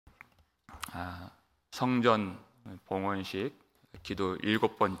성전 봉헌식 기도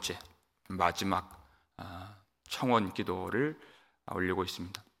 7번째 마지막 청원 기도를 올리고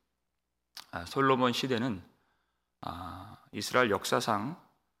있습니다. 솔로몬 시대는 이스라엘 역사상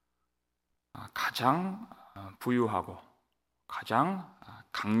가장 부유하고 가장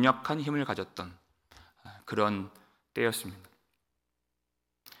강력한 힘을 가졌던 그런 때였습니다.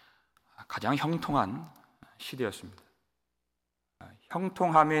 가장 형통한 시대였습니다.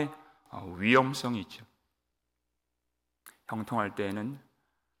 형통함의 위험성이 있죠. 형통할 때에는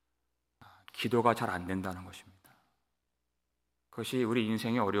기도가 잘 안 된다는 것입니다. 그것이 우리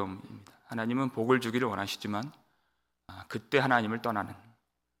인생의 어려움입니다. 하나님은 복을 주기를 원하시지만 그때 하나님을 떠나는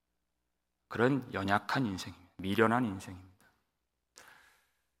그런 연약한 인생입니다. 미련한 인생입니다.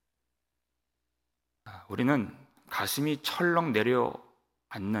 우리는 가슴이 철렁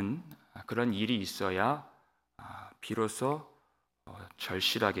내려앉는 그런 일이 있어야 비로소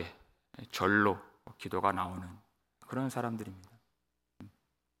절실하게 절로 기도가 나오는 그런 사람들입니다.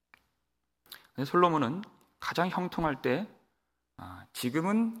 솔로몬은 가장 형통할 때,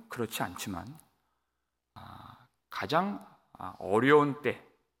 지금은 그렇지 않지만 가장 어려운 때,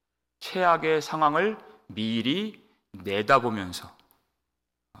 최악의 상황을 미리 내다보면서,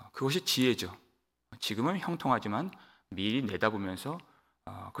 그것이 지혜죠. 지금은 형통하지만 미리 내다보면서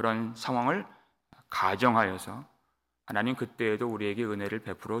그런 상황을 가정하여서 하나님 그때에도 우리에게 은혜를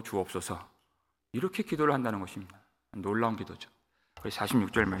베풀어 주옵소서, 이렇게 기도를 한다는 것입니다. 놀라운 기도죠.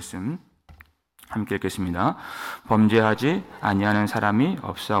 46절 말씀 함께 읽겠습니다. 범죄하지 아니하는 사람이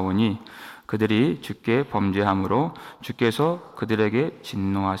없사오니 그들이 주께 범죄함으로 주께서 그들에게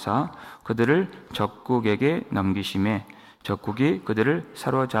진노하사 그들을 적국에게 넘기심에 적국이 그들을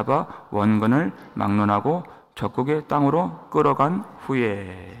사로잡아 원근을 막론하고 적국의 땅으로 끌어간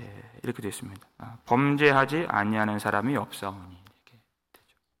후에, 이렇게 되어 있습니다. 범죄하지 아니하는 사람이 없사오니, 이렇게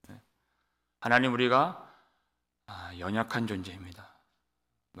되죠. 하나님, 우리가 연약한 존재입니다.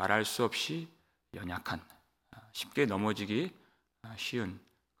 말할 수 없이 연약한, 쉽게 넘어지기 쉬운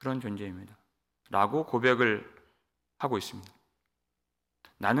그런 존재입니다 라고 고백을 하고 있습니다.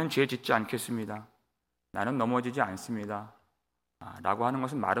 나는 죄 짓지 않겠습니다, 나는 넘어지지 않습니다 라고 하는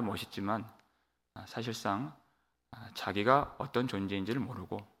것은 말은 멋있지만 사실상 자기가 어떤 존재인지를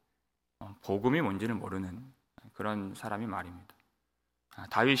모르고 복음이 뭔지를 모르는 그런 사람이 말입니다.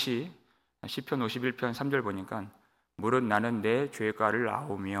 다윗이 시편 51편 3절 보니까 무릇 나는 내 죄가를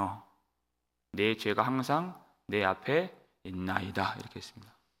아오며 내 죄가 항상 내 앞에 있나이다, 이렇게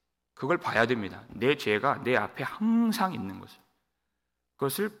했습니다. 그걸 봐야 됩니다. 내 죄가 내 앞에 항상 있는 것을,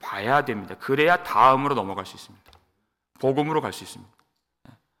 그것을 봐야 됩니다. 그래야 다음으로 넘어갈 수 있습니다. 복음으로 갈 수 있습니다.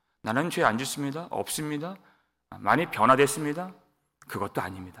 나는 죄 안 짓습니다, 없습니다, 많이 변화됐습니다, 그것도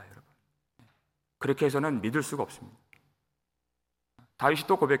아닙니다, 여러분. 그렇게 해서는 믿을 수가 없습니다. 다윗이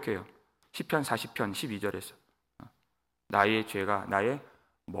또 고백해요. 시편 40편 12절에서 나의 죄가 나의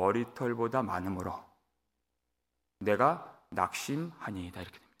머리털보다 많음으로 내가 낙심하니이다,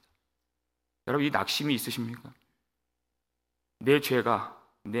 이렇게 됩니다. 여러분, 이 낙심이 있으십니까? 내 죄가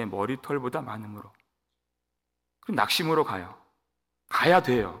내 머리털보다 많음으로, 그럼 낙심으로 가야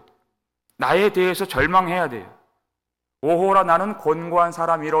돼요. 나에 대해서 절망해야 돼요. 오호라 나는 곤고한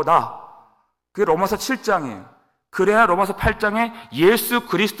사람이로다, 그게 로마서 7장이에요. 그래야 로마서 8장에 예수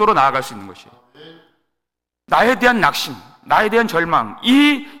그리스도로 나아갈 수 있는 것이에요. 나에 대한 낙심, 나에 대한 절망,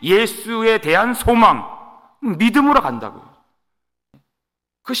 이 예수에 대한 소망, 믿음으로 간다고요.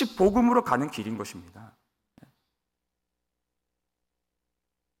 그것이 복음으로 가는 길인 것입니다.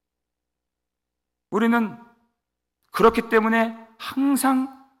 우리는 그렇기 때문에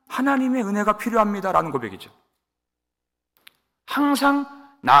항상 하나님의 은혜가 필요합니다라는 고백이죠. 항상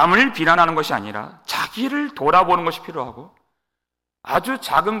남을 비난하는 것이 아니라 자기를 돌아보는 것이 필요하고, 아주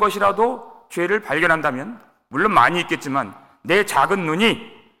작은 것이라도 죄를 발견한다면, 물론 많이 있겠지만 내 작은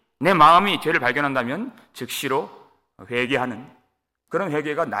눈이, 내 마음이 죄를 발견한다면 즉시로 회개하는 그런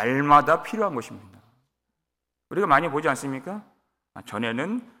회개가 날마다 필요한 것입니다. 우리가 많이 보지 않습니까?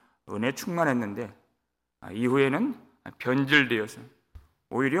 전에는 은혜 충만했는데 이후에는 변질되어서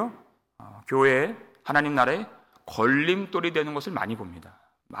오히려 교회에, 하나님 나라에 걸림돌이 되는 것을 많이 봅니다.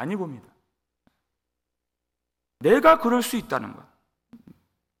 많이 봅니다. 내가 그럴 수 있다는 것.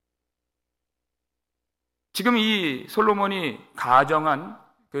 지금 이 솔로몬이 가정한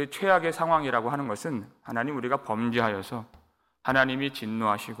그 최악의 상황이라고 하는 것은, 하나님, 우리가 범죄하여서 하나님이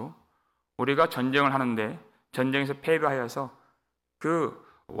진노하시고 우리가 전쟁을 하는데 전쟁에서 패배하여서 그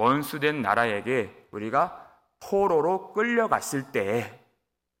원수된 나라에게 우리가 포로로 끌려갔을 때,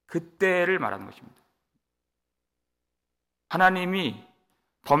 그때를 말하는 것입니다. 하나님이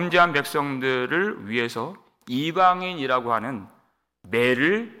범죄한 백성들을 위해서 이방인이라고 하는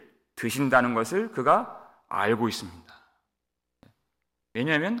매를 드신다는 것을 그가 알고 있습니다.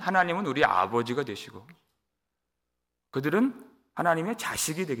 왜냐하면 하나님은 우리 아버지가 되시고 그들은 하나님의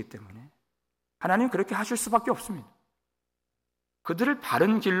자식이 되기 때문에 하나님은 그렇게 하실 수밖에 없습니다. 그들을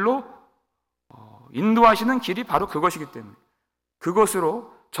바른 길로 인도하시는 길이 바로 그것이기 때문에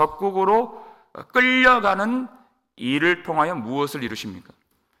그것으로 적국으로 끌려가는 일을 통하여 무엇을 이루십니까?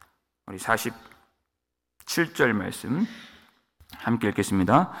 우리 47절 말씀 함께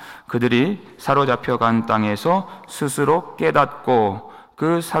읽겠습니다. 그들이 사로잡혀간 땅에서 스스로 깨닫고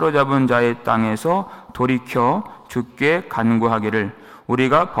그 사로잡은 자의 땅에서 돌이켜 주께 간구하기를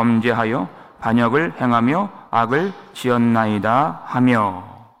우리가 범죄하여 반역을 행하며 악을 지었나이다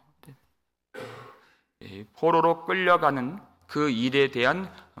하며, 포로로 끌려가는 그 일에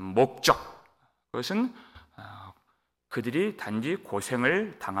대한 목적, 그것은 그들이 단지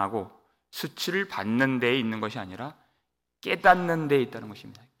고생을 당하고 수치를 받는 데에 있는 것이 아니라 깨닫는 데에 있다는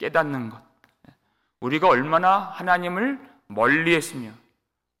것입니다. 깨닫는 것. 우리가 얼마나 하나님을 멀리했으며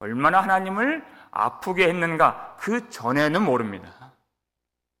얼마나 하나님을 아프게 했는가 그 전에는 모릅니다.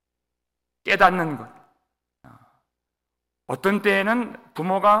 깨닫는 것. 어떤 때에는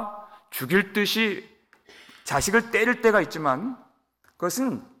부모가 죽일 듯이 자식을 때릴 때가 있지만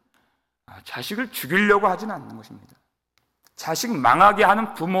그것은 자식을 죽이려고 하지는 않는 것입니다. 자식 망하게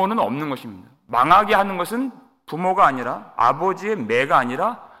하는 부모는 없는 것입니다. 망하게 하는 것은 부모가 아니라 아버지의 매가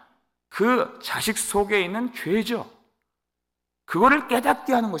아니라 그 자식 속에 있는 죄죠. 그거를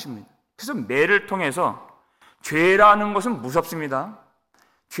깨닫게 하는 것입니다. 그래서 매를 통해서 죄라는 것은 무섭습니다.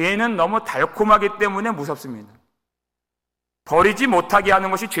 죄는 너무 달콤하기 때문에 무섭습니다. 버리지 못하게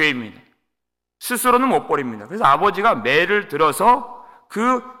하는 것이 죄입니다. 스스로는 못 버립니다. 그래서 아버지가 매를 들어서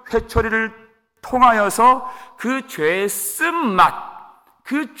그 회초리를 통하여서 그 죄의 쓴맛,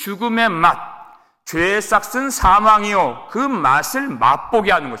 그 죽음의 맛, 죄의 싹슨 사망이요 그 맛을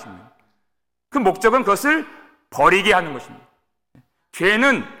맛보게 하는 것입니다. 그 목적은 그것을 버리게 하는 것입니다.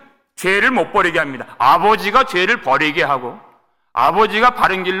 죄는 죄를 못 버리게 합니다. 아버지가 죄를 버리게 하고 아버지가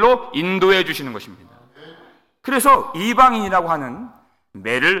바른 길로 인도해 주시는 것입니다. 그래서 이방인이라고 하는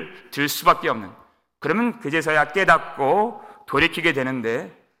매를 들 수밖에 없는, 그러면 그제서야 깨닫고 돌이키게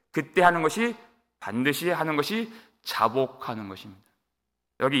되는데 그때 하는 것이 반드시 하는 것이 자복하는 것입니다.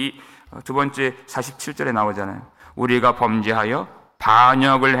 여기 두 번째 47절에 나오잖아요. 우리가 범죄하여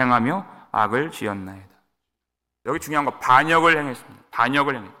반역을 행하며 악을 지었나이다. 여기 중요한 거 반역을 행했습니다.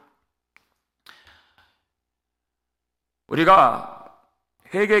 반역을 행했습니다. 우리가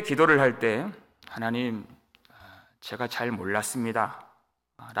회개 기도를 할 때 하나님 제가 잘 몰랐습니다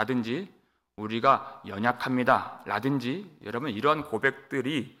라든지 우리가 연약합니다 라든지 여러분 이런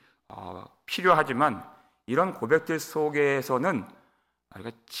고백들이 필요하지만 이런 고백들 속에서는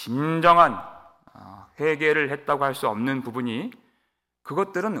우리가 진정한 회개를 했다고 할 수 없는 부분이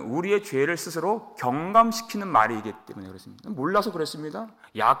그것들은 우리의 죄를 스스로 경감시키는 말이기 때문에 그렇습니다. 몰라서 그랬습니다.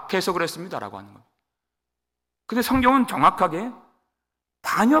 약해서 그랬습니다 라고 하는 겁니다. 근데 성경은 정확하게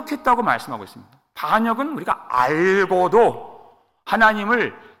반역했다고 말씀하고 있습니다. 반역은 우리가 알고도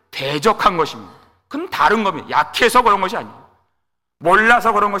하나님을 대적한 것입니다. 그건 다른 겁니다. 약해서 그런 것이 아니에요.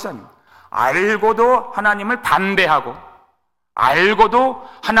 몰라서 그런 것이 아니에요. 알고도 하나님을 반대하고 알고도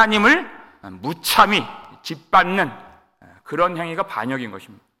하나님을 무참히 짓밟는 그런 행위가 반역인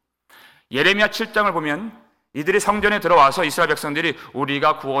것입니다. 예레미야 7장을 보면 이들이 성전에 들어와서 이스라엘 백성들이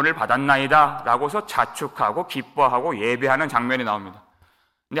우리가 구원을 받았나이다 라고서 자축하고 기뻐하고 예배하는 장면이 나옵니다.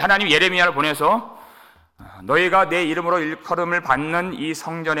 근데 하나님 예레미야를 보내서 너희가 내 이름으로 일컬음을 받는 이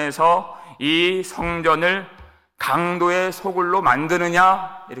성전에서 이 성전을 강도의 소굴로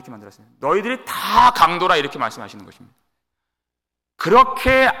만드느냐 이렇게 만들었어요. 너희들이 다 강도라 이렇게 말씀하시는 것입니다.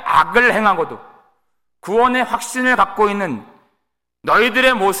 그렇게 악을 행하고도 구원의 확신을 갖고 있는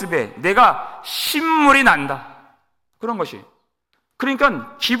너희들의 모습에 내가 신물이 난다. 그런 것이.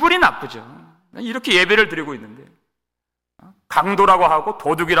 그러니까 기분이 나쁘죠. 이렇게 예배를 드리고 있는데 강도라고 하고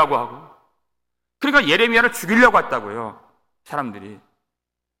도둑이라고 하고. 그러니까 예레미야를 죽이려고 했다고요. 사람들이.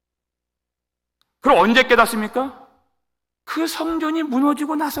 그럼 언제 깨닫습니까? 그 성전이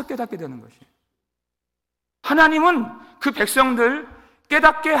무너지고 나서 깨닫게 되는 것이. 하나님은 그 백성들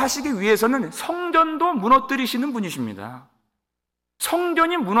깨닫게 하시기 위해서는 성전도 무너뜨리시는 분이십니다.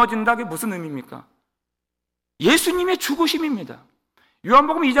 성전이 무너진다, 그게 무슨 의미입니까? 예수님의 죽으심입니다.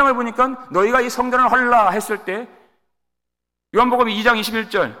 요한복음 2장을 보니까 너희가 이 성전을 헐라 했을 때 요한복음 2장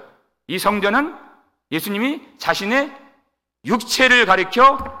 21절 이 성전은 예수님이 자신의 육체를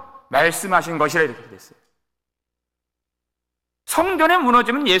가리켜 말씀하신 것이라 이렇게 됐어요. 성전에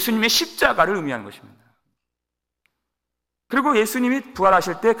무너지면 예수님의 십자가를 의미하는 것입니다. 그리고 예수님이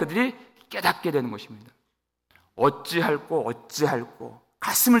부활하실 때 그들이 깨닫게 되는 것입니다. 어찌할꼬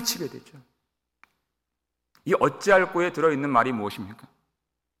가슴을 치게 되죠. 이 어찌할꼬에 들어있는 말이 무엇입니까?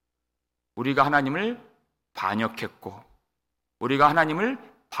 우리가 하나님을 반역했고, 우리가 하나님을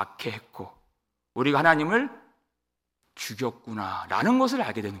박해했고, 우리가 하나님을 죽였구나 라는 것을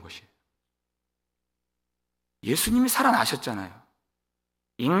알게 되는 것이에요. 예수님이 살아나셨잖아요.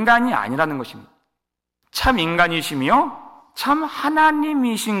 인간이 아니라는 것입니다. 참 인간이시며 참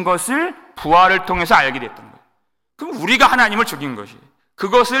하나님이신 것을 부활을 통해서 알게 됐던 거예요. 그럼 우리가 하나님을 죽인 것이에요.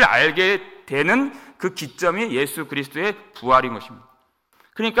 그것을 알게 되는 그 기점이 예수 그리스도의 부활인 것입니다.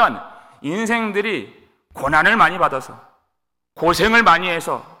 그러니까 인생들이 고난을 많이 받아서 고생을 많이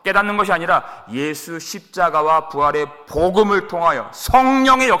해서 깨닫는 것이 아니라 예수 십자가와 부활의 복음을 통하여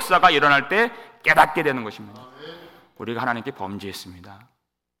성령의 역사가 일어날 때 깨닫게 되는 것입니다. 우리가 하나님께 범죄했습니다.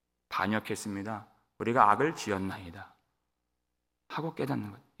 반역했습니다. 우리가 악을 지었나이다 하고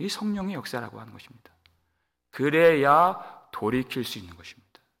깨닫는 것. 이 성령의 역사라고 하는 것입니다. 그래야 돌이킬 수 있는 것입니다.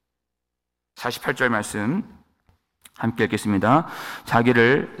 48절 말씀 함께 읽겠습니다.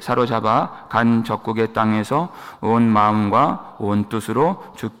 자기를 사로잡아 간 적국의 땅에서 온 마음과 온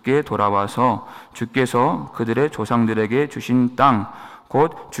뜻으로 주께 돌아와서 주께서 그들의 조상들에게 주신 땅,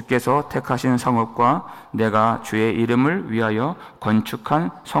 곧 주께서 택하신 성읍과 내가 주의 이름을 위하여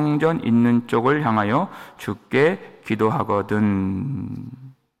건축한 성전 있는 쪽을 향하여 주께 기도하거든.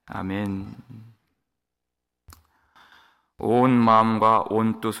 아멘. 온 마음과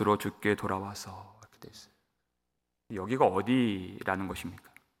온 뜻으로 주께 돌아와서 이렇게 되어 있어요. 여기가 어디라는 것입니까?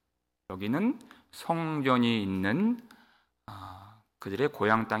 여기는 성전이 있는 그들의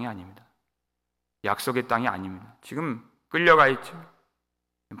고향 땅이 아닙니다. 약속의 땅이 아닙니다. 지금 끌려가 있죠.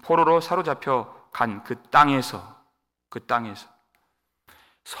 포로로 사로잡혀 간 그 땅에서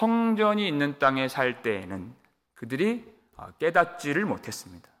성전이 있는 땅에 살 때에는 그들이 깨닫지를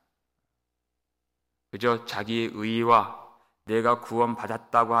못했습니다. 그저 자기의 의와 내가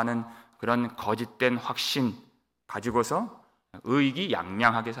구원받았다고 하는 그런 거짓된 확신 가지고서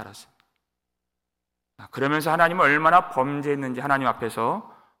의기양양하게 살았습니다. 그러면서 하나님을 얼마나 범죄했는지 하나님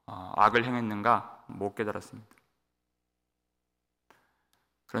앞에서 악을 행했는가 못 깨달았습니다.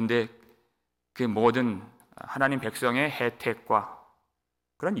 그런데 그 모든 하나님 백성의 혜택과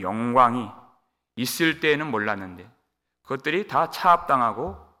그런 영광이 있을 때에는 몰랐는데 그것들이 다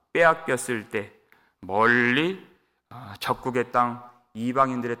차압당하고 빼앗겼을 때 멀리 적국의 땅,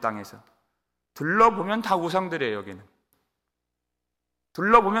 이방인들의 땅에서 둘러보면 다 우상들이에요. 여기는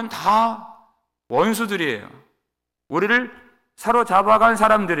둘러보면 다 원수들이에요. 우리를 사로잡아간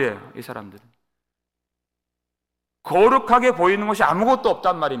사람들이에요. 이 사람들은 거룩하게 보이는 것이 아무것도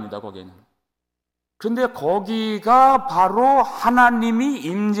없단 말입니다. 거기에는. 그런데 거기가 바로 하나님이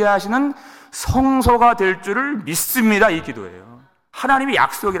임재하시는 성소가 될 줄을 믿습니다. 이 기도예요. 하나님의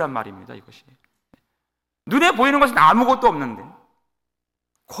약속이란 말입니다. 이것이 눈에 보이는 것은 아무것도 없는데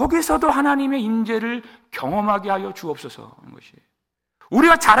거기서도 하나님의 임재를 경험하게 하여 주옵소서 하는 것이에요.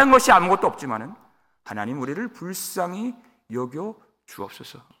 우리가 잘한 것이 아무것도 없지만은 하나님 우리를 불쌍히 여겨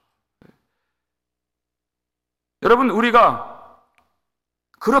주옵소서. 여러분, 우리가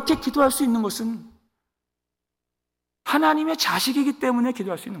그렇게 기도할 수 있는 것은 하나님의 자식이기 때문에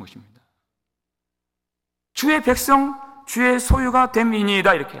기도할 수 있는 것입니다. 주의 백성, 주의 소유가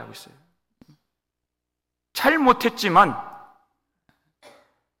됨이니이다 이렇게 하고 있어요. 잘 못했지만,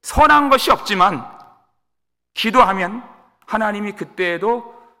 선한 것이 없지만 기도하면 하나님이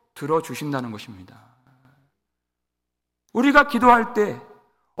그때에도 들어주신다는 것입니다. 우리가 기도할 때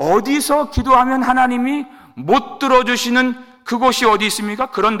어디서 기도하면 하나님이 못 들어주시는 그곳이 어디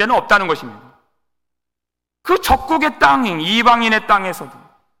있습니까? 그런 데는 없다는 것입니다. 그 적국의 땅인 이방인의 땅에서도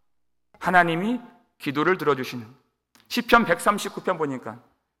하나님이 기도를 들어주시는 시편 139편 보니까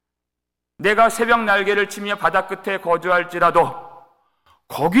내가 새벽 날개를 치며 바다 끝에 거주할지라도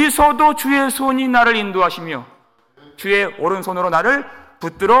거기서도 주의 손이 나를 인도하시며 주의 오른손으로 나를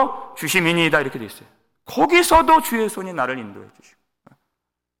붙들어 주심이니이다 이렇게 되어 있어요. 거기서도 주의 손이 나를 인도해 주시고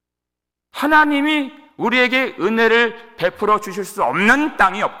하나님이 우리에게 은혜를 베풀어 주실 수 없는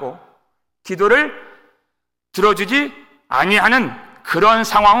땅이 없고 기도를 들어주지 아니하는 그런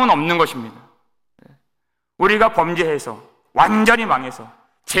상황은 없는 것입니다. 우리가 범죄해서 완전히 망해서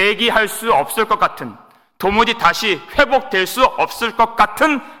재기할 수 없을 것 같은 도무지 다시 회복될 수 없을 것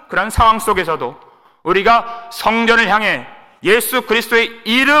같은 그런 상황 속에서도 우리가 성전을 향해 예수 그리스도의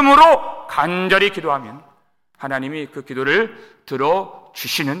이름으로 간절히 기도하면 하나님이 그 기도를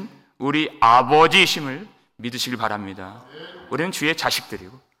들어주시는 우리 아버지이심을 믿으시길 바랍니다. 우리는 주의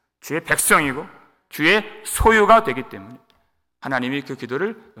자식들이고 주의 백성이고 주의 소유가 되기 때문에 하나님이 그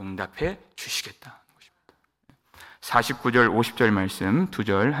기도를 응답해 주시겠다는 것입니다. 49절 50절 말씀 두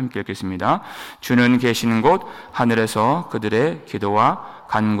절 함께 읽겠습니다. 주는 계시는 곳 하늘에서 그들의 기도와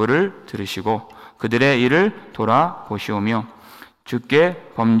간구를 들으시고 그들의 일을 돌아보시오며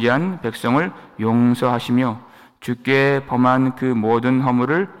주께 범죄한 백성을 용서하시며 주께 범한 그 모든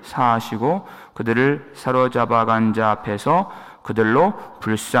허물을 사하시고 그들을 사로잡아간 자 앞에서 그들로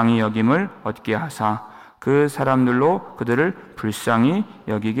불쌍히 여김을 얻게 하사 그 사람들로 그들을 불쌍히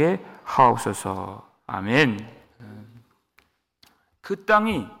여기게 하옵소서. 아멘. 그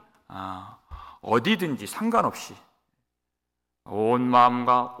땅이 어디든지 상관없이 온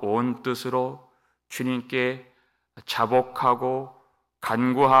마음과 온 뜻으로 주님께 자복하고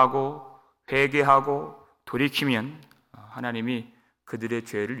간구하고 회개하고 돌이키면 하나님이 그들의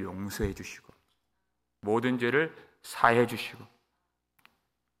죄를 용서해 주시고 모든 죄를 사해 주시고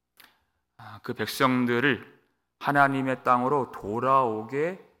그 백성들을 하나님의 땅으로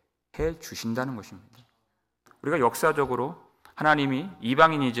돌아오게 해 주신다는 것입니다. 우리가 역사적으로 하나님이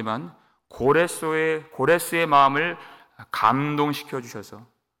이방인이지만 고레스의 마음을 감동시켜 주셔서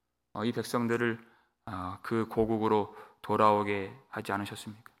이 백성들을 그 고국으로 돌아오게 하지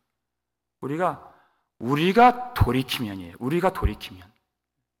않으셨습니까? 우리가 돌이키면이에요. 우리가 돌이키면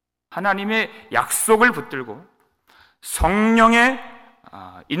하나님의 약속을 붙들고 성령의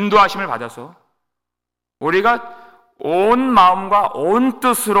인도하심을 받아서 우리가 온 마음과 온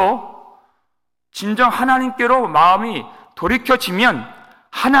뜻으로 진정 하나님께로 마음이 돌이켜지면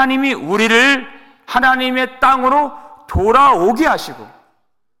하나님이 우리를 하나님의 땅으로 돌아오게 하시고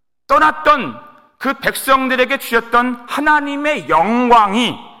떠났던 그 백성들에게 주셨던 하나님의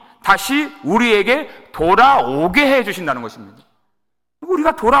영광이 다시 우리에게 돌아오게 해 주신다는 것입니다.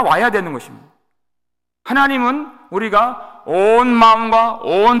 우리가 돌아와야 되는 것입니다. 하나님은 우리가 온 마음과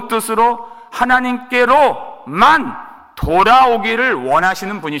온 뜻으로 하나님께로만 돌아오기를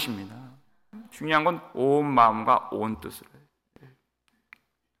원하시는 분이십니다. 중요한 건 온 마음과 온 뜻으로.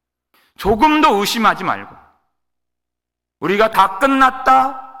 조금도 의심하지 말고 우리가 다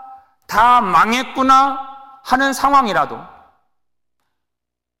끝났다, 다 망했구나 하는 상황이라도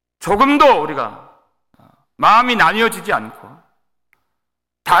조금도 우리가 마음이 나뉘어지지 않고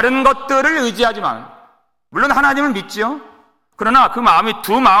다른 것들을 의지하지 말고, 물론 하나님을 믿지요. 그러나 그 마음이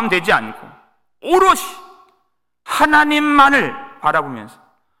두 마음 되지 않고 오롯이 하나님만을 바라보면서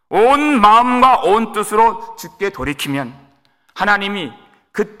온 마음과 온 뜻으로 주께 돌이키면 하나님이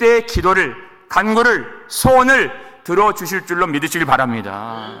그때의 기도를, 간구를, 소원을 들어주실 줄로 믿으시길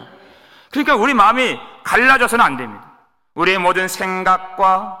바랍니다. 그러니까 우리 마음이 갈라져서는 안 됩니다. 우리의 모든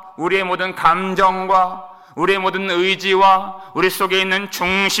생각과 우리의 모든 감정과 우리의 모든 의지와 우리 속에 있는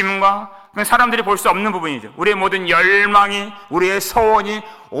중심과, 그건 사람들이 볼 수 없는 부분이죠. 우리의 모든 열망이, 우리의 소원이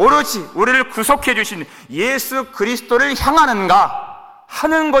오로지 우리를 구속해 주신 예수 그리스도를 향하는가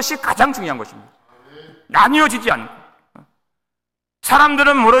하는 것이 가장 중요한 것입니다. 나뉘어지지 않고,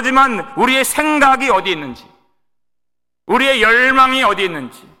 사람들은 모르지만 우리의 생각이 어디 있는지, 우리의 열망이 어디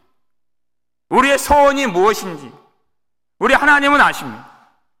있는지, 우리의 소원이 무엇인지 우리 하나님은 아십니다.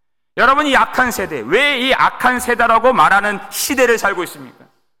 여러분이 약한 세대, 왜 이 악한 세대라고 말하는 시대를 살고 있습니까?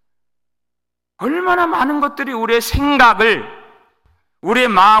 얼마나 많은 것들이 우리의 생각을, 우리의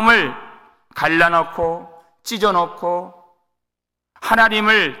마음을 갈라놓고 찢어놓고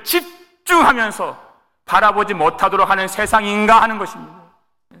하나님을 집중하면서 바라보지 못하도록 하는 세상인가 하는 것입니다.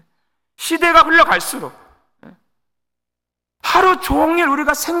 시대가 흘러갈수록 하루 종일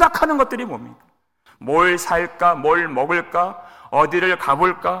우리가 생각하는 것들이 뭡니까? 뭘 살까? 뭘 먹을까? 어디를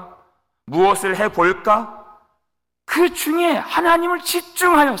가볼까? 무엇을 해볼까? 그 중에 하나님을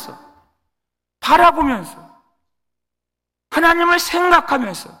집중하여서 바라보면서 하나님을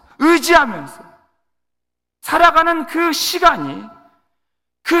생각하면서 의지하면서 살아가는 그 시간이,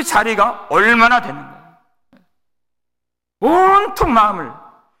 그 자리가 얼마나 되는가. 온통 마음을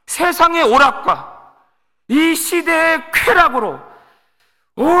세상의 오락과 이 시대의 쾌락으로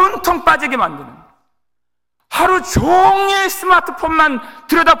온통 빠지게 만드는, 하루 종일 스마트폰만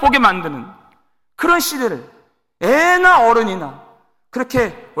들여다보게 만드는 그런 시대를, 애나 어른이나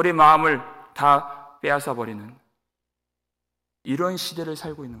그렇게 우리 마음을 다 빼앗아 버리는 이런 시대를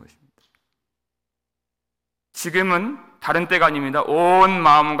살고 있는 것입니다. 지금은 다른 때가 아닙니다. 온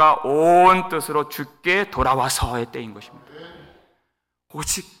마음과 온 뜻으로 주께 돌아와서의 때인 것입니다.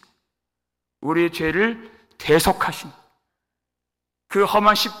 오직 우리의 죄를 대속하신, 그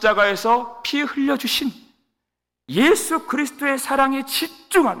험한 십자가에서 피 흘려주신 예수 그리스도의 사랑에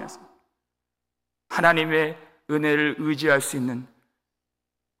집중하면서 하나님의 은혜를 의지할 수 있는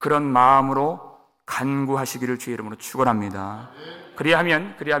그런 마음으로 간구하시기를 주의 이름으로 축원합니다.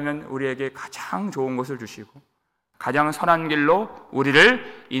 그리하면 우리에게 가장 좋은 것을 주시고 가장 선한 길로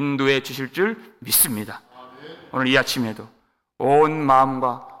우리를 인도해 주실 줄 믿습니다. 오늘 이 아침에도 온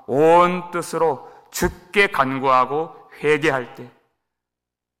마음과 온 뜻으로 주께 간구하고 회개할 때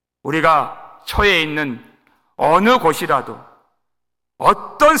우리가 처해 있는 어느 곳이라도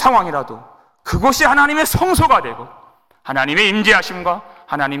어떤 상황이라도 그곳이 하나님의 성소가 되고 하나님의 임재하심과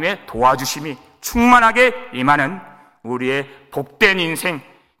하나님의 도와주심이 충만하게 임하는 우리의 복된 인생,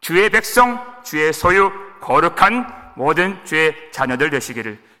 주의 백성, 주의 소유, 거룩한 모든 주의 자녀들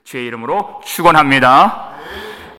되시기를 주의 이름으로 축원합니다.